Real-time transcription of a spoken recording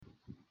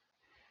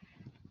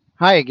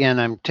Hi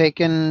again.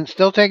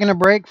 Still taking a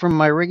break from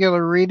my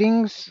regular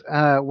readings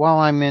while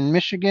I'm in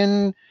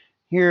Michigan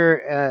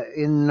here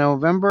in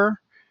November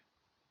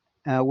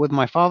with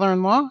my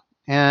father-in-law,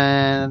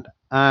 and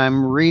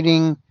I'm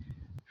reading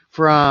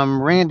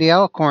from Randy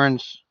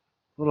Alcorn's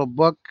little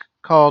book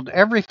called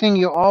 "Everything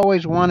You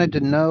Always Wanted to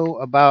Know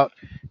About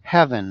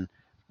Heaven."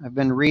 I've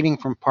been reading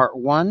from part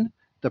one,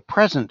 "The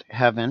Present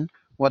Heaven,"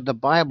 what the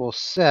Bible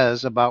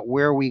says about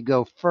where we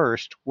go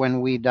first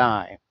when we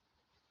die.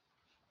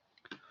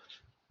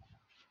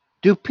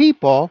 Do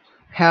people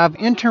have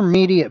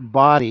intermediate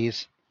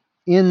bodies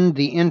in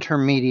the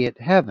intermediate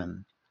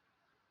heaven?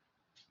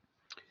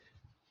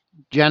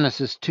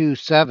 Genesis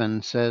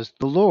 2:7 says,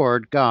 "The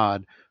Lord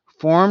God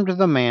formed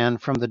the man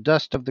from the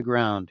dust of the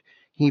ground.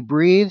 He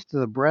breathed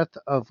the breath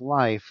of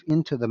life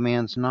into the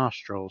man's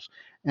nostrils,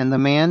 and the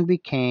man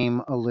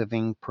became a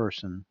living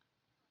person."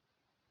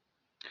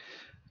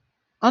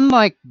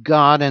 Unlike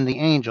God and the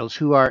angels,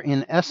 who are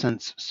in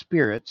essence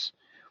spirits,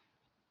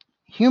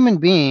 human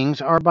beings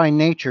are by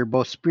nature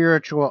both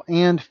spiritual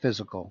and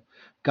physical.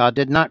 God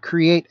did not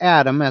create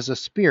Adam as a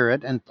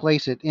spirit and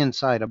place it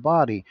inside a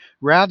body.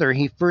 Rather,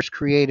 he first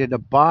created a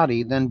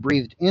body, then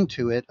breathed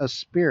into it a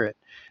spirit.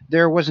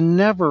 There was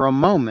never a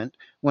moment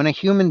when a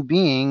human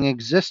being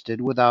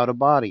existed without a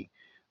body.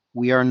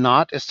 We are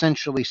not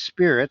essentially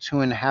spirits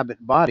who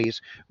inhabit bodies.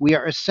 We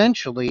are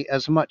essentially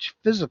as much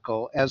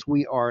physical as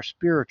we are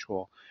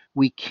spiritual.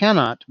 We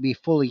cannot be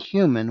fully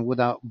human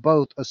without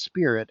both a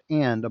spirit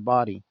and a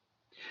body.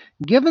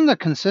 Given the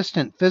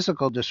consistent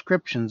physical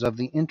descriptions of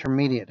the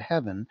intermediate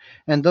heaven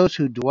and those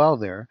who dwell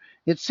there,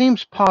 it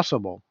seems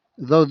possible,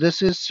 though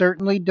this is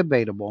certainly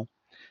debatable,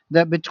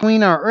 that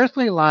between our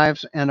earthly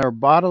lives and our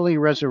bodily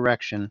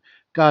resurrection,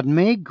 God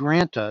may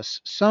grant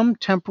us some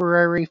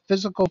temporary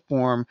physical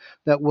form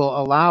that will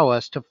allow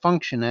us to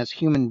function as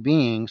human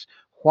beings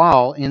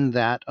while in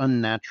that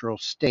unnatural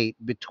state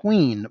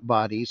between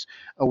bodies,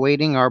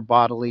 awaiting our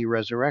bodily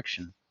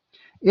resurrection.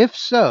 If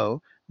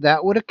so,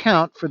 that would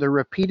account for the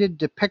repeated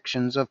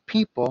depictions of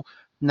people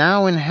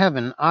now in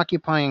heaven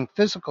occupying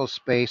physical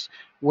space,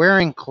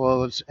 wearing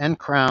clothes and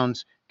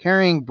crowns,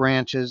 carrying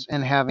branches,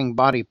 and having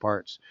body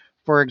parts.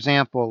 For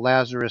example,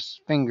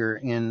 Lazarus' finger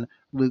in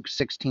Luke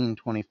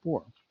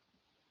 16:24.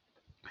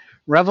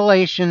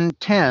 Revelation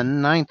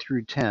 10:9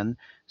 through 10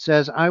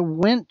 says, "I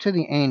went to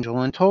the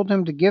angel and told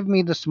him to give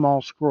me the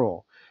small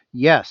scroll.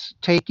 Yes,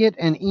 take it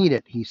and eat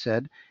it," he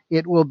said.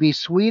 "It will be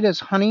sweet as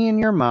honey in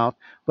your mouth,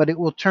 but it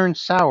will turn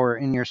sour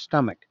in your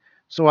stomach."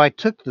 So I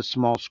took the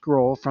small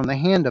scroll from the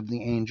hand of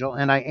the angel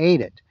and I ate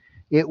it.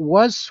 It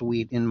was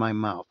sweet in my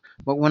mouth,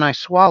 but when I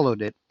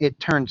swallowed it, it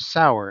turned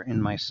sour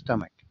in my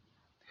stomach.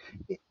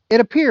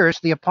 It appears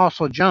the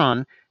Apostle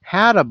John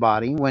had a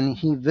body when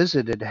he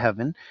visited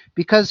heaven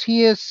because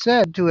he is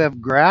said to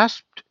have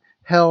grasped,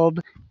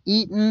 held,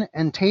 eaten,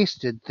 and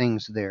tasted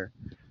things there.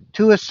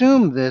 To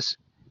assume this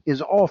is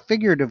all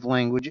figurative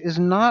language is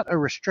not a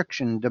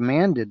restriction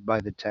demanded by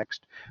the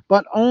text,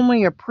 but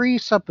only a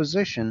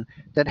presupposition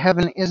that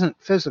heaven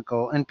isn't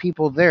physical and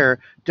people there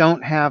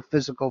don't have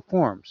physical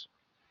forms.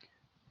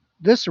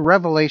 This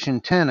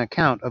Revelation 10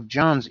 account of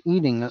John's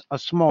eating a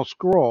small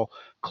scroll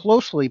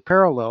closely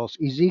parallels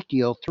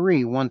Ezekiel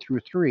 3 1 through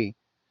 3.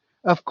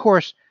 Of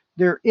course,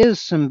 there is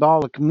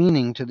symbolic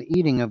meaning to the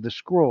eating of the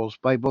scrolls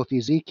by both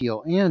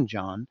Ezekiel and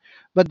John,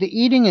 but the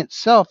eating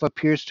itself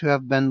appears to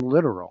have been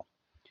literal.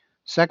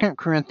 2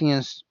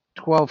 Corinthians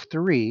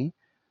 12:3,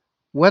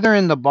 "Whether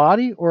in the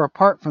body or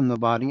apart from the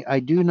body,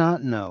 I do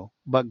not know,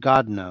 but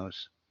God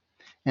knows."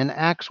 And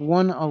Acts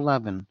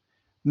 1:11,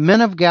 "Men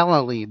of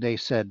Galilee," they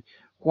said,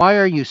 "why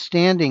are you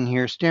standing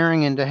here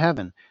staring into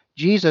heaven?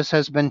 Jesus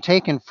has been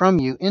taken from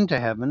you into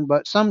heaven,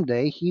 but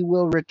someday he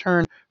will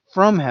return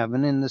from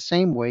heaven in the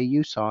same way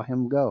you saw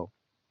him go."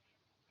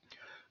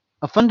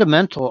 A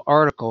fundamental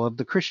article of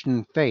the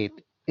Christian faith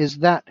is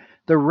that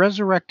the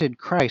resurrected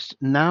Christ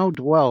now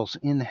dwells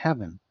in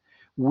heaven.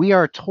 We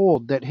are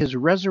told that his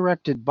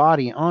resurrected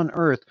body on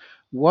earth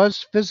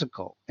was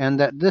physical, and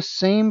that this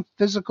same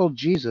physical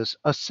Jesus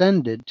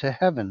ascended to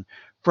heaven,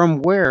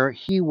 from where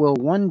he will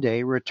one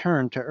day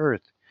return to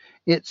earth.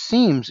 It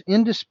seems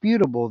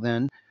indisputable,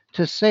 then,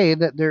 to say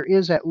that there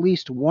is at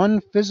least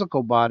one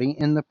physical body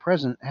in the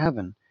present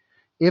heaven.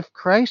 If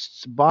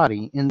Christ's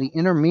body in the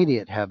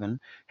intermediate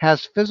heaven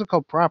has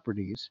physical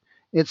properties,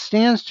 it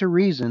stands to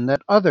reason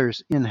that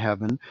others in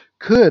heaven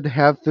could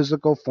have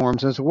physical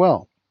forms as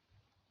well,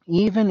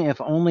 even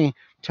if only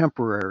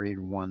temporary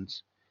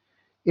ones.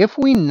 If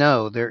we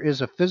know there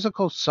is a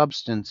physical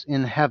substance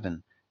in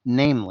heaven,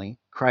 namely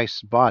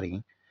Christ's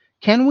body,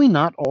 can we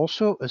not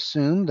also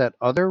assume that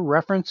other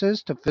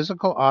references to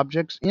physical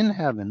objects in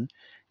heaven,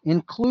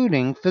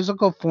 including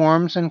physical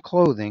forms and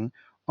clothing,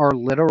 are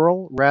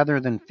literal rather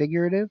than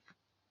figurative?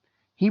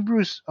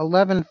 Hebrews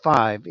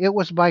 11:5, "It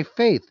was by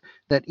faith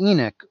that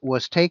Enoch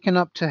was taken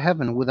up to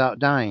heaven without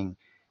dying.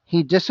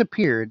 He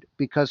disappeared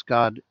because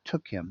God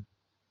took him."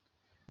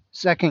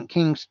 2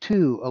 Kings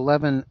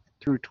 2:11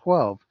 through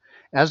 12,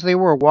 As they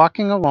were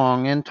walking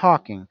along and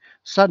talking,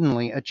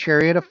 suddenly a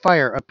chariot of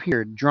fire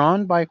appeared,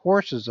 drawn by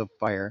horses of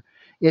fire.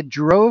 It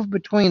drove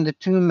between the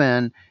two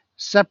men,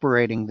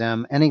 separating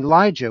them, and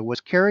Elijah was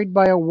carried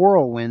by a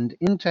whirlwind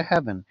into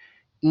heaven.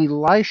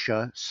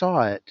 Elisha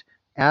saw it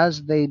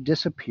as they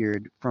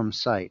disappeared from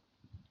sight.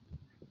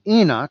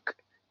 Enoch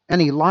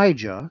and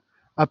Elijah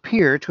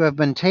appear to have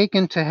been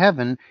taken to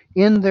heaven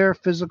in their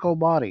physical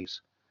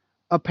bodies.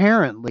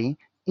 Apparently,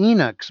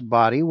 Enoch's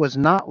body was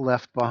not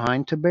left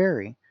behind to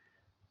bury.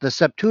 The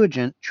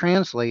Septuagint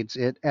translates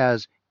it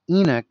as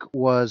Enoch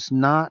was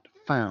not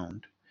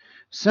found.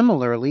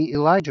 Similarly,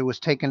 Elijah was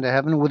taken to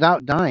heaven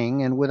without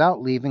dying and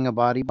without leaving a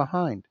body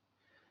behind.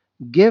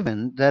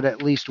 Given that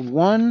at least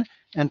one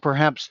and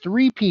perhaps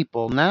three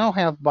people now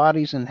have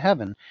bodies in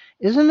heaven,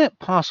 isn't it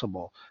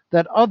possible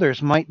that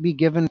others might be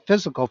given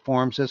physical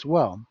forms as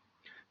well?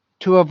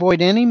 To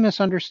avoid any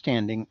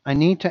misunderstanding, I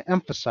need to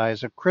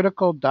emphasize a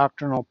critical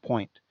doctrinal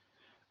point.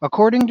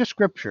 According to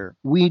Scripture,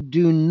 we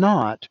do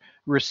not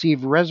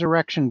receive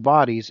resurrection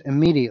bodies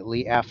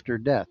immediately after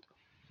death.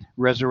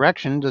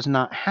 Resurrection does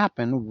not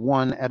happen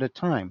one at a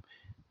time.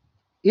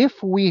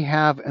 If we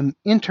have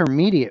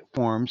intermediate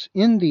forms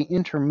in the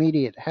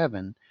intermediate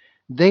heaven,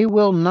 they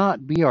will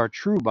not be our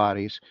true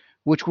bodies,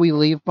 which we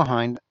leave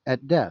behind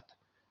at death.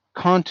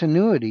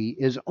 Continuity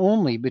is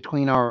only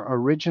between our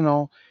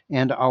original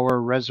and our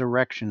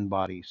resurrection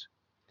bodies.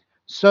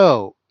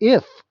 So,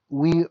 if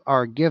we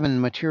are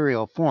given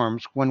material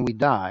forms when we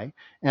die,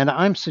 and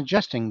I'm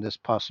suggesting this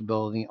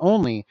possibility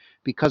only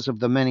because of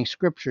the many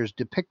scriptures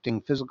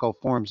depicting physical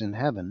forms in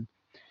heaven,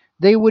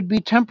 they would be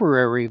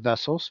temporary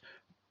vessels,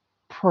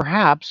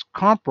 perhaps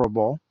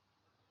comparable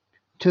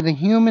to the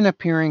human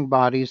appearing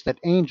bodies that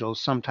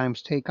angels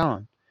sometimes take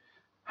on.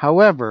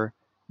 However,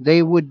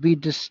 they would be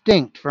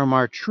distinct from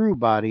our true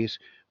bodies,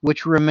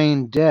 which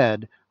remain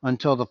dead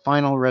until the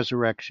final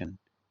resurrection.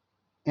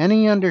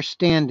 Any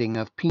understanding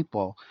of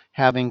people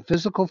having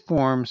physical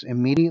forms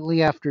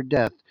immediately after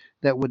death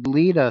that would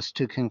lead us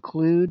to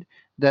conclude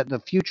that the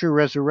future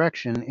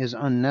resurrection is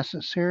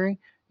unnecessary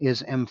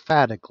is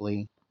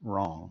emphatically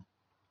wrong.